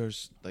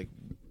 "There's like,"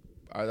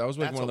 that was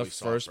like That's one of what the we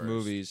saw first first.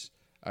 movies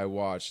I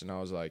watched, and I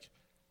was like,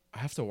 "I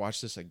have to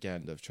watch this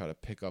again to try to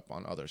pick up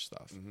on other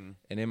stuff." Mm-hmm.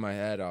 And in my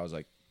head, I was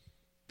like,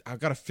 "I've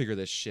got to figure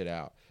this shit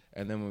out."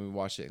 And then when we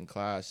watched it in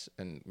class,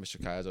 and Mr.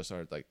 Kayazo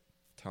started like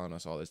telling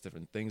us all these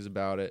different things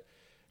about it,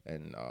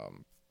 and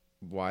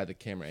why the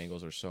camera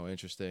angles are so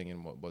interesting,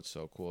 and what's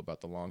so cool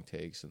about the long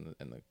takes and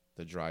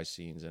the dry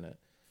scenes in it,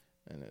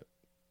 and it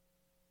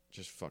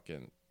just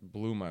fucking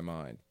blew my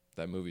mind.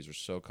 That movies were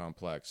so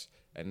complex,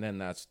 and then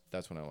that's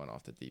when I went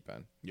off the deep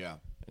end Yeah.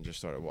 and just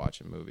started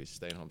watching movies,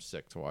 staying home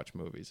sick to watch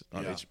movies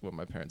on Yeah. when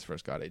my parents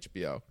first got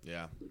HBO.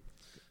 Yeah.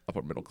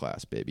 Upper middle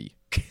class, baby.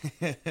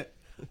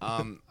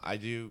 I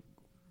do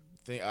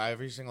think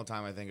every single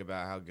time I think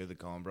about how good the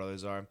Coen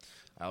brothers are,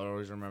 I would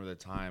always remember the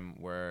time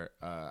where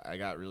I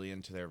got really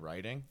into their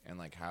writing and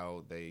like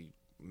how they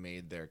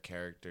made their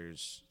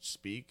characters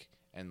speak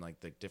and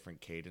like the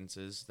different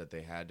cadences that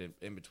they had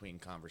in between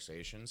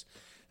conversations.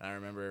 And I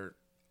remember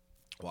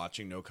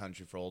watching No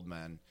Country for Old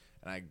Men,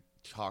 and I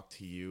talked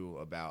to you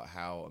about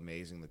how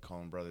amazing the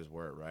Coen brothers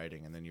were at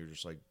writing, and then you were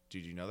just like,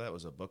 dude, you know that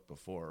was a book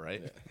before,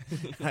 right?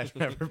 Yeah. I've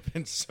never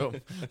been so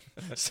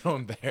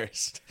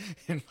embarrassed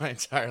in my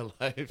entire life.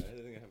 I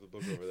think I have the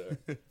book over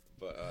there,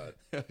 but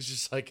I was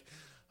just like,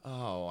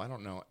 oh, I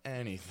don't know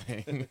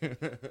anything.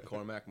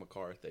 Cormac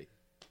McCarthy.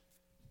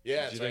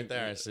 Yeah, Did it's you right think-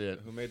 there. I see it.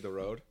 Who made The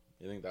Road?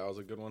 You think that was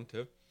a good one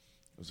too?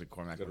 Was it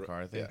Cormac Good-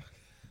 McCarthy? yeah.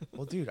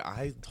 Well, dude,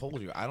 I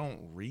told you I don't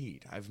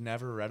read. I've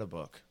never read a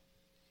book.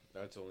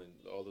 That's only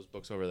all those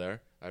books over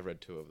there. I've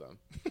read 2 of them.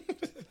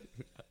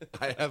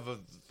 I have a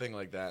thing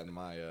like that in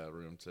my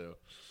room too.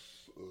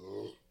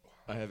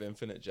 I have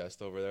Infinite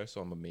Jest over there,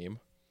 so I'm a meme.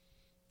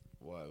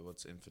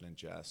 What's Infinite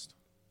Jest?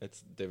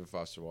 It's David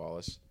Foster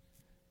Wallace.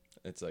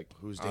 It's like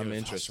Who's I'm David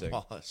interesting.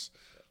 Foster Wallace?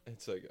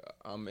 It's like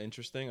I'm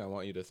interesting. I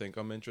want you to think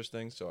I'm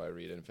interesting, so I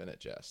read Infinite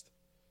Jest.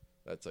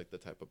 That's like the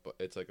type of book.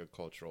 It's like a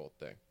cultural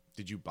thing.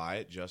 Did you buy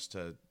it just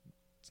to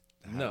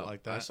have No, it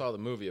like that? I saw the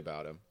movie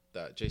about him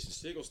that Jason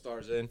Segel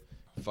stars in.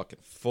 Fucking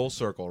full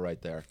circle right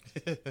there.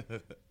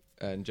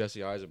 And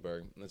Jesse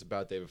Eisenberg. And it's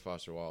about David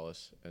Foster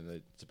Wallace, and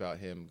it's about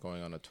him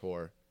going on a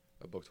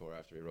book tour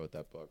after he wrote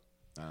that book.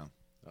 Oh.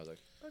 I was like,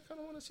 I kind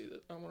of want to see this.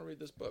 I want to read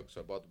this book,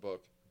 so I bought the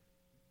book.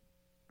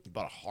 You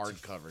bought a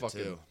hardcover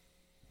Fucking- too.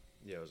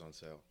 Yeah, it was on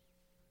sale,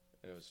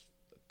 and it was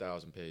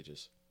 1,000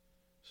 pages,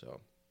 so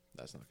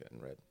that's not getting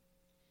read.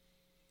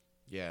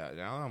 Yeah,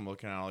 now that I'm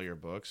looking at all your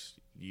books,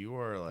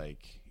 you're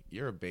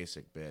a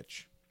basic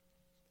bitch.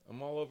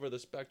 I'm all over the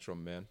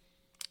spectrum, man.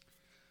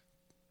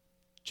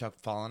 Chuck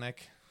Palahniuk,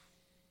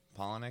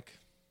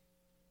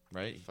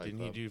 right? Fight Didn't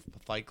Club. he do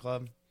Fight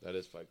Club? That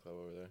is Fight Club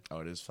over there.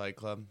 Oh, it is Fight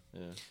Club.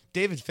 Yeah,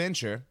 David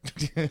Fincher.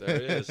 there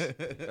he is.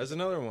 That's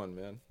another one,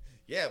 man.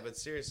 Yeah, but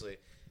seriously,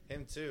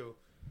 him too.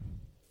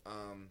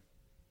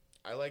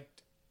 I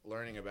liked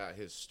learning about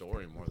his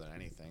story more than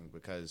anything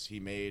because he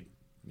made.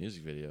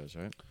 Music videos,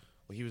 right?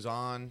 Well, he was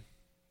on,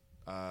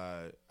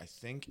 I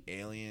think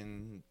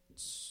Aliens,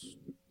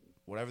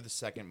 whatever the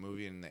second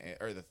movie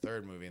or the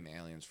third movie in the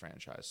Aliens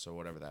franchise. So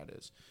whatever that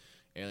is,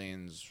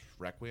 Aliens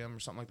Requiem or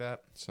something like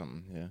that.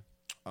 Something, yeah.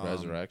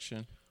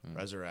 Resurrection,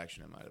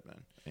 Resurrection, it might have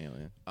been.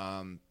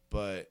 Alien.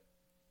 But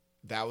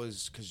that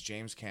was because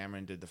James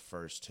Cameron did the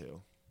first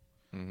 2,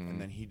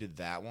 and then he did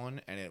that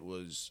one, and it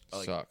was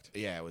like, Sucked.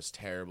 Yeah, it was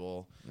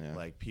terrible. Yeah.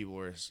 Like people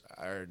were,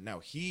 or no,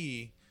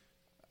 he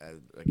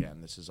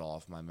again, this is all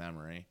off my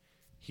memory.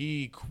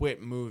 He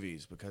quit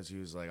movies because he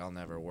was like, I'll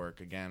never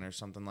work again or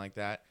something like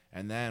that,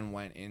 and then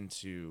went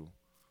into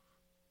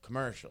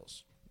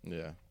commercials.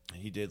 Yeah.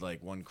 He did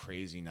like one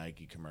crazy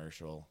Nike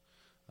commercial,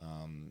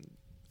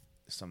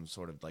 some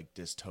sort of like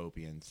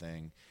dystopian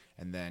thing,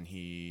 and then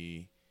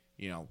he,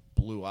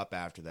 blew up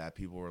after that.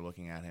 People were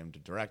looking at him to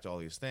direct all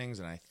these things,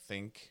 and I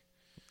think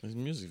There's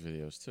music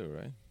videos too,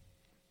 right?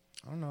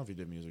 I don't know if he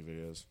did music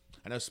videos.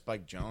 I know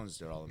Spike Jonze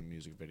did all the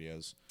music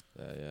videos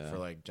Yeah. for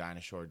like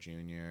Dinosaur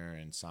Jr.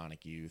 and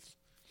Sonic Youth.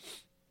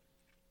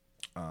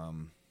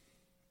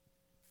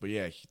 But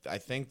yeah, I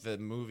think the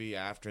movie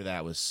after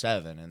that was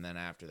Seven, and then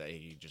after that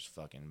he just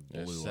fucking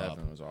blew up.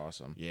 Seven was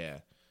awesome. Yeah.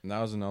 And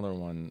that was another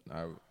one.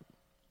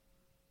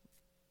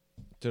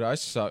 Dude, I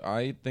suck.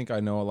 I think I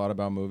know a lot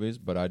about movies,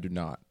 but I do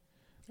not.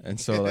 And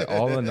so like,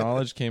 all the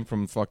knowledge came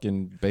from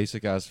fucking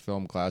basic ass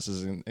film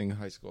classes in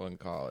high school and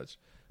college.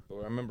 But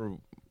I remember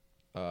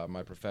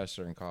my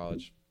professor in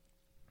college,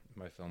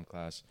 my film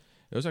class.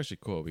 It was actually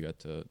cool. We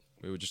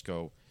would just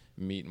go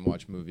meet and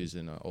watch movies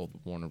in an old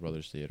Warner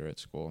Brothers theater at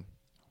school,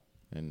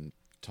 and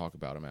talk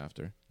about them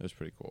after. It was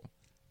pretty cool.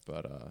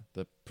 But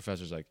the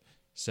professor's like,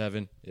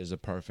 Seven is a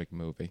perfect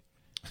movie.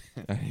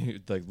 And he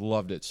like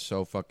loved it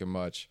so fucking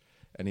much.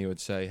 And he would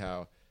say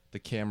how the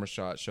camera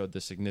shot showed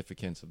the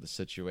significance of the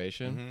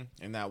situation.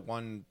 Mm-hmm. In that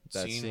one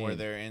scene where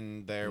they're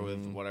in there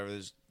with whatever,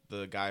 there's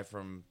the guy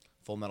from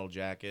Full Metal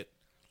Jacket.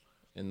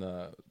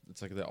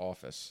 It's like the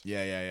office.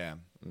 Yeah.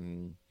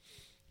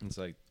 It's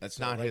like That's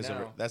not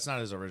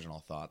his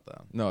original thought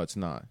though. No, it's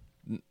not.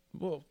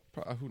 Well,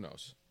 who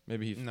knows?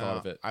 Maybe he thought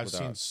of it. I've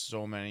seen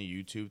so many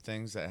YouTube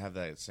things that have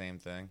that same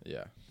thing.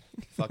 Yeah.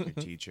 Fuck your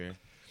teacher.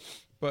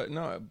 But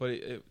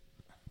it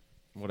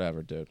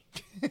whatever, dude.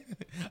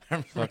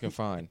 Fucking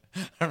fine.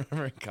 I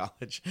remember in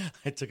college,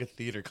 I took a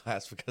theater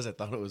class because I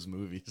thought it was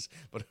movies,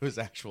 but it was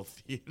actual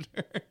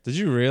theater. Did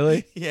you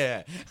really?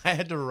 Yeah. I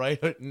had to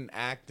write an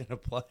act in a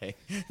play.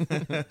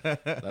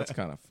 That's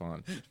kind of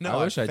fun. No,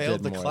 I wish I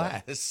failed did the more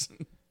class.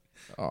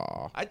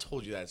 Aw. I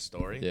told you that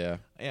story. Yeah.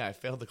 Yeah, I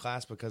failed the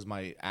class because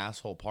my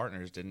asshole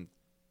partners didn't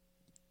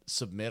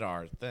submit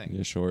our thing.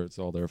 Yeah, sure. It's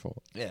all their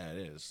fault. Yeah, it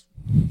is.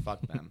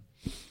 Fuck them.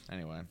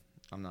 Anyway,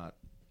 I'm not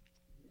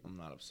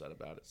upset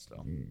about it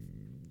still.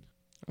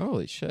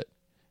 Holy shit.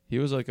 He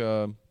was like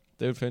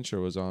David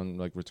Fincher was on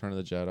like Return of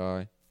the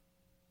Jedi.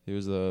 He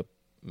was the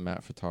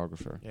Matt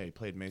photographer. Yeah, he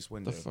played Mace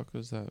Windu. The fuck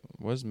was that?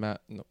 Was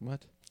Matt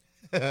what?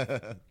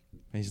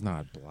 He's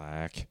not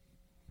black.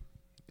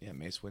 Yeah,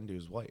 Mace Windu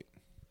is white.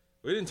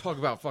 We didn't talk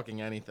about fucking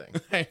anything.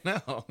 I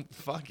know.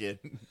 Fuck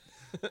it.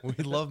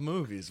 We love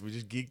movies. We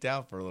just geeked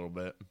out for a little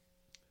bit.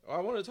 I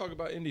want to talk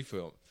about indie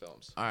films.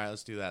 All right,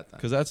 let's do that then.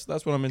 Because that's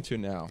what I'm into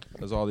now.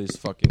 There's all these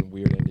fucking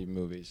weird indie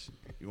movies.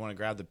 You want to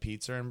grab the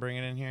pizza and bring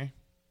it in here?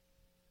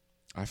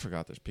 I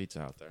forgot there's pizza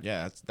out there.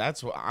 Yeah,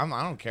 that's what I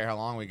don't care how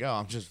long we go.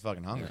 I'm just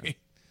fucking hungry.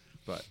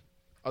 Yeah.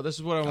 But this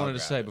is what I wanted to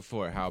say it.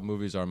 before. How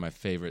movies are my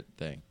favorite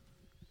thing.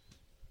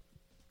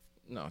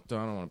 No, I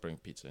don't want to bring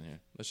pizza in here.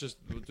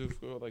 We'll do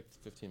for like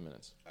 15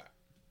 minutes.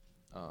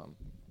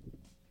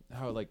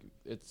 How like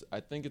I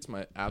think it's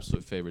my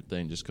absolute favorite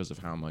thing just because of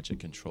how much it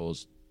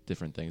controls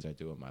different things I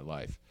do in my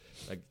life.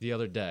 Like the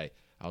other day,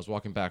 I was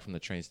walking back from the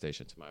train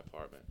station to my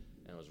apartment,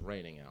 and it was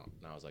raining out,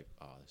 and I was like,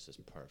 "Oh, this is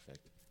perfect."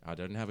 I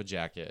didn't have a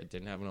jacket, I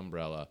didn't have an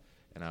umbrella,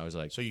 and I was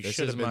like, "So you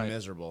should have been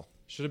miserable."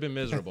 Should have been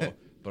miserable,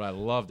 but I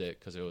loved it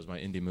because it was my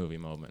indie movie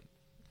moment,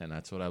 and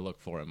that's what I look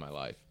for in my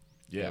life.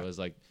 Yeah, it was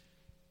like,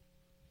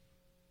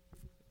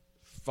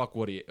 fuck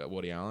Woody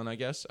Allen, I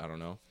guess. I don't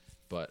know,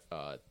 but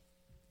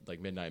like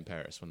Midnight in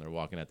Paris when they're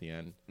walking at the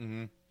end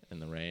in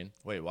the rain.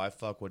 Wait, why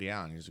fuck Woody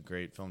Allen? He's a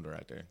great film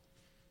director.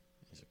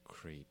 He's a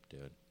creep,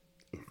 dude.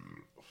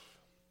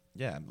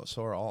 Yeah, but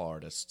so are all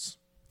artists.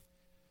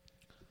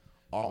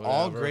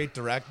 All great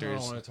directors. I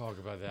don't want to talk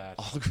about that.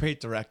 All great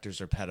directors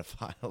are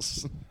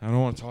pedophiles. I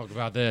don't want to talk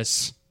about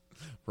this.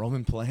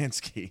 Roman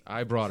Polanski.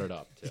 I brought it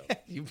up too. Yeah,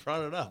 you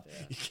brought it up.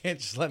 Yeah. You can't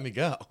just let me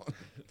go. All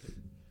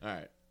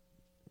right.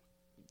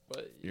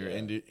 But your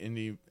indie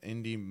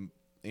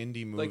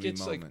movie like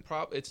it's moment.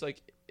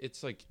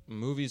 It's like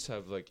movies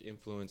have like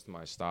influenced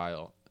my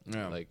style.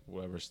 Yeah. Like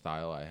whatever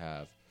style I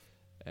have,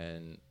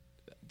 and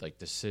like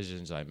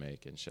decisions I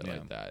make and shit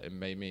like that. It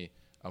made me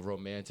a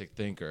romantic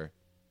thinker,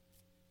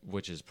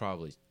 which is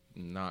probably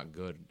not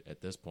good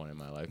at this point in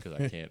my life because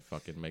I can't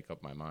fucking make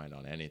up my mind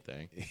on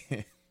anything.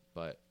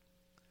 But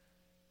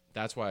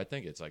that's why I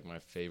think it's like my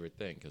favorite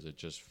thing because it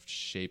just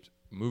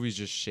movies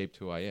just shaped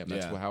who I am.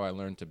 That's how I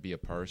learned to be a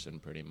person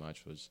pretty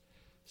much was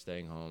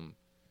staying home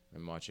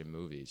and watching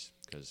movies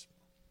because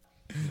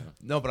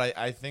No, but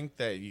I think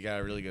that you got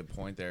a really good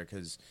point there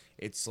because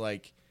it's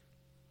like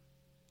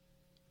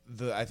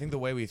I think the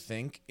way we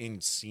think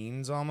in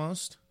scenes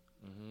almost,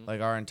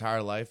 like our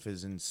entire life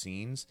is in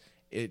scenes.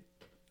 It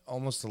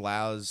almost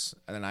allows,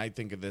 and I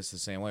think of this the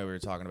same way. We were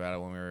talking about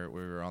it when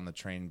we were on the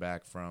train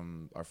back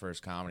from our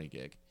first comedy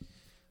gig.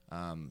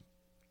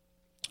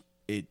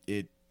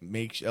 it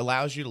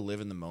allows you to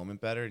live in the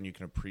moment better, and you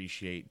can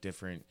appreciate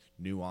different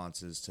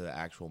nuances to the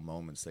actual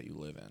moments that you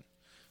live in.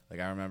 Like,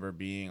 I remember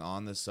being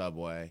on the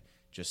subway,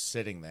 just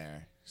sitting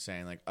there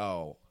saying like,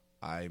 oh,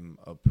 I'm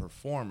a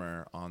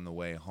performer on the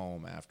way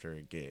home after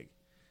a gig.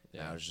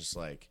 Yeah. And I was just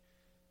like,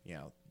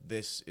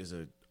 this is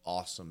an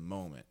awesome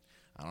moment.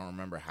 I don't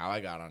remember how I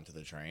got onto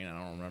the train. I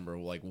don't remember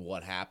like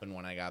what happened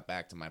when I got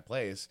back to my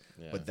place,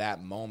 but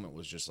that moment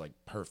was just like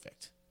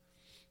perfect.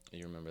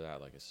 You remember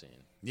that like a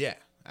scene. Yeah,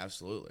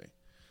 absolutely.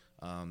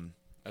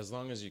 As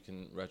long as you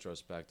can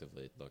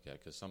retrospectively look at it,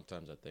 because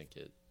sometimes I think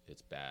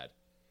it's bad.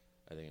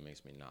 I think it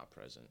makes me not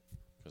present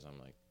because I'm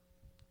like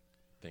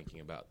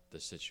thinking about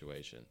the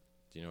situation.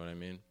 Do you know what I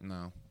mean?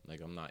 No.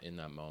 Like, I'm not in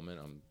that moment.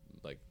 I'm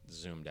like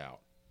zoomed out.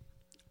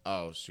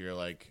 Oh, so you're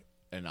like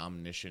an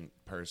omniscient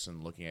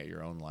person looking at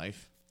your own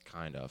life?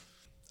 Kind of.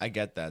 I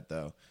get that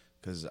though,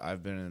 because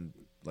I've been in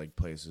like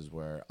places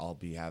where I'll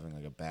be having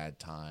like a bad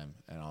time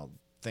and I'll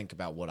think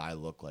about what I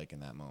look like in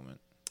that moment.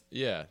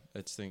 Yeah,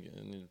 it's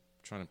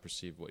trying to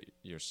perceive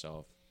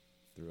yourself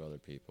through other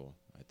people.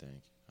 I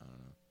think, I don't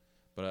know,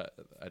 but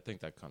I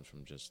think that comes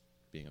from just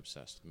being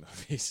obsessed with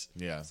movies.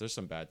 Yeah, so there's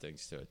some bad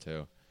things to it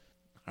too.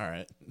 All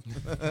right.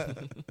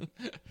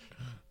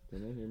 Can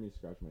they hear me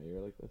scratch my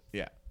ear like this?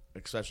 Yeah,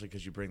 especially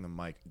because you bring the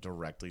mic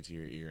directly to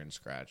your ear and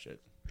scratch it.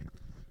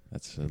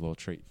 That's a little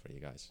treat for you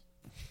guys.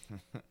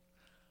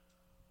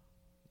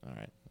 All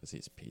right, let's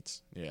eat some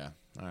pizza. Yeah.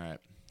 All right.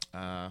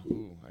 I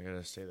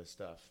gotta say this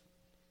stuff.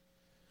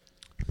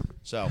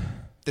 So,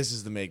 this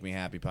is the Make Me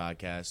Happy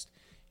podcast.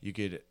 You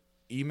could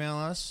email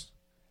us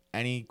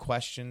any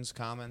questions,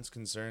 comments,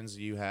 concerns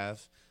that you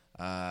have.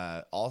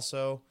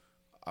 Also,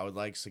 I would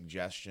like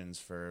suggestions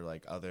for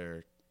like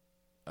other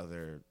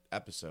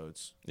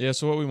episodes. Yeah,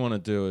 so what we want to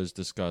do is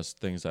discuss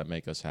things that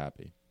make us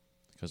happy.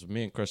 Because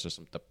me and Chris are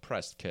some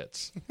depressed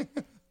kids.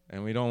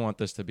 And we don't want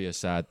this to be a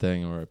sad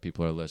thing where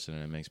people are listening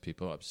and it makes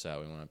people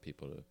upset. We want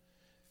people to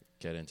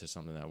get into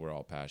something that we're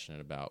all passionate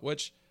about,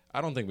 which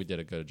I don't think we did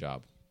a good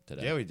job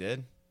today. Yeah, we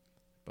did.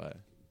 But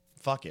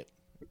fuck it.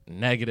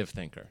 Negative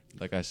thinker,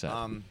 like I said.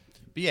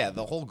 But yeah,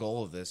 the whole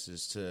goal of this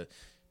is to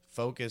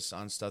focus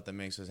on stuff that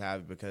makes us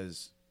happy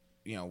because,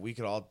 we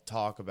could all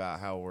talk about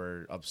how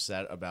we're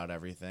upset about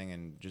everything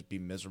and just be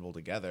miserable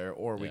together,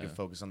 or we could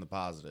focus on the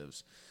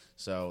positives.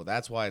 So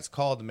that's why it's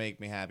called the Make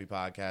Me Happy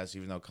podcast,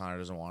 even though Connor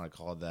doesn't want to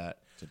call it that.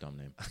 It's a dumb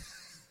name.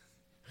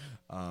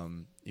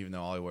 Even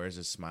though all he wears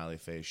is smiley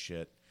face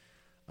shit.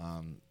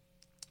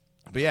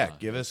 But yeah,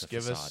 give us,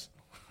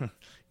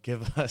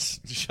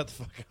 shut the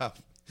fuck up.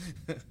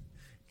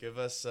 Give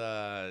us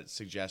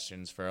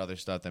suggestions for other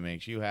stuff that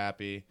makes you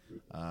happy.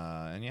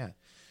 And yeah,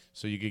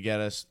 so you could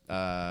get us,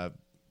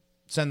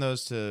 send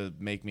those to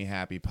Make Me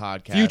Happy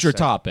podcast. Future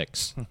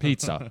topics: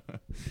 pizza,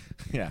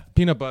 yeah,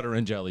 peanut butter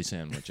and jelly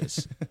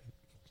sandwiches,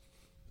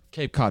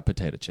 Cape Cod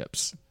potato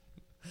chips.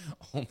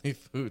 Only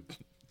food.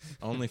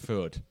 Only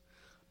food.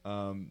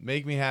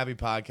 Make Me Happy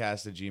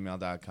podcast at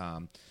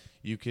gmail.com.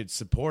 You could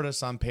support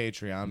us on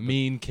Patreon.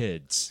 Mean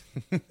kids.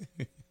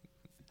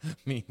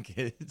 Mean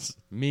kids.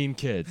 Mean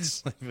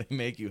kids. Like they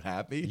make you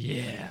happy?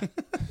 Yeah.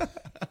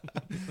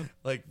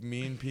 Like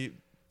mean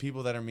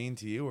people that are mean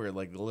to you, or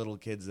like little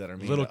kids that are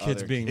mean little to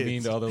kids other being kids?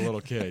 mean to other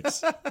little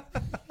kids.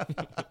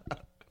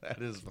 That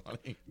is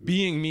funny.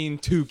 Being mean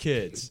to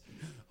kids.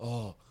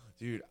 Oh,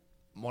 dude.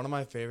 One of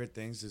my favorite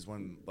things is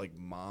when like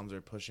moms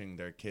are pushing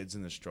their kids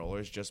in the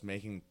strollers, just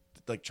trying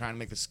to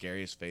make the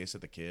scariest face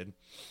at the kid.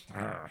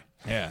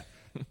 Yeah.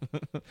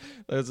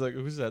 It's like,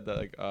 who said that?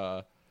 Like,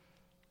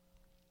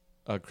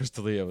 Chris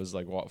D'Elia was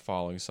like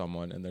following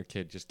someone, and their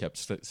kid just kept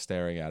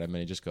staring at him,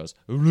 and he just goes,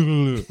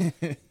 and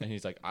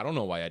he's like, I don't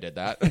know why I did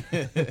that.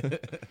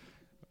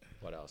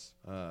 What else?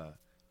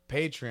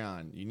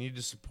 Patreon. You need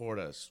to support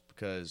us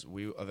because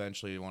we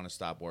eventually want to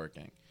stop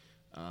working.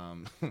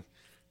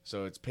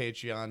 So it's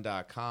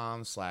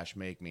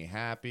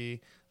patreon.com/makemehappy.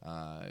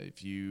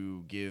 If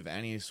you give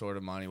any sort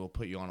of money, we'll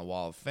put you on a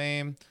wall of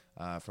fame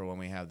for when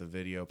we have the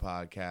video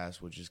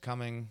podcast, which is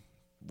coming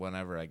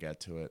whenever I get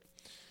to it.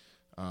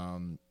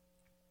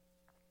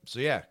 So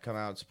yeah, come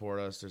out and support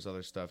us. There's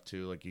other stuff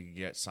too, like you can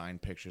get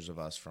signed pictures of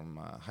us from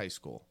high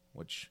school,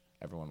 which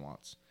everyone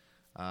wants.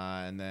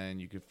 And then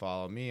you can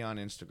follow me on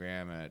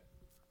Instagram at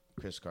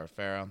Chris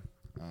Carfera.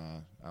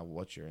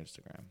 What's your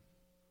Instagram?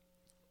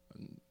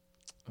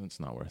 It's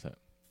not worth it.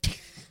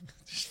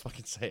 Just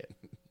fucking say it.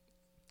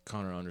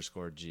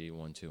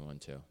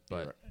 Connor_G1212.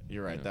 But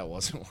you're right. That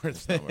wasn't worth it.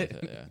 It's not worth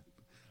it. Yeah.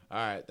 All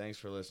right. Thanks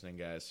for listening,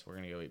 guys. We're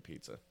gonna go eat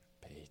pizza.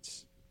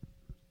 Pizza.